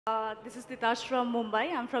This is Titash from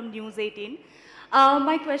Mumbai. I'm from News 18.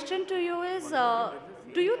 My question to you is,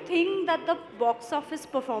 do you think that the box office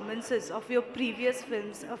performances of your previous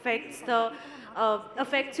films affects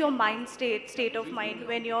your state of mind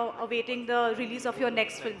when you're awaiting the release of your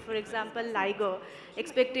next film? For example, Liger.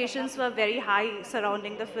 Expectations were very high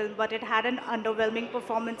surrounding the film, but it had an underwhelming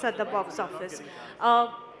performance at the box office.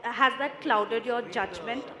 Has that clouded your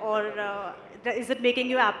judgment, or is it making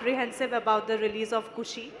you apprehensive about the release of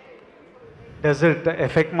Kushi? Does it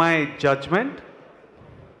affect my judgment?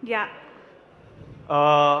 Yeah.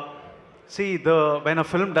 Uh, See, when a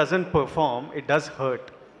film doesn't perform, it does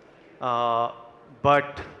hurt. Uh,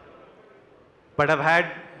 but but I've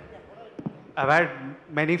had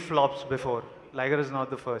many flops before. Liger is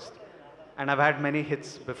not the first, and I've had many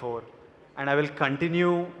hits before, and I will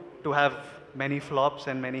continue to have many flops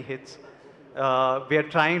and many hits. We are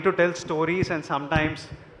trying to tell stories, and sometimes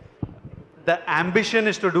the ambition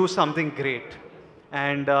is to do something great,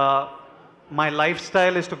 and my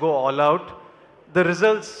lifestyle is to go all out. The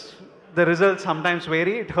results, the results sometimes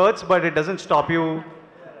vary. It hurts, but it doesn't stop you.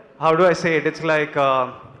 How do I say it? It's like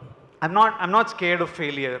I'm not scared of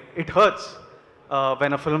failure. It hurts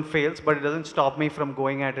when a film fails, but it doesn't stop me from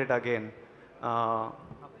going at it again. Uh,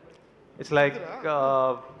 it's like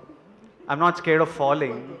I'm not scared of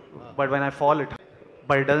falling, but when I fall,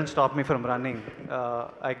 but it doesn't stop me from running.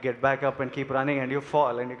 I get back up and keep running, and you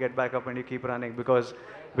fall, and you get back up and you keep running because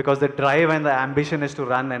the drive and the ambition is to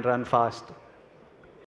run and run fast.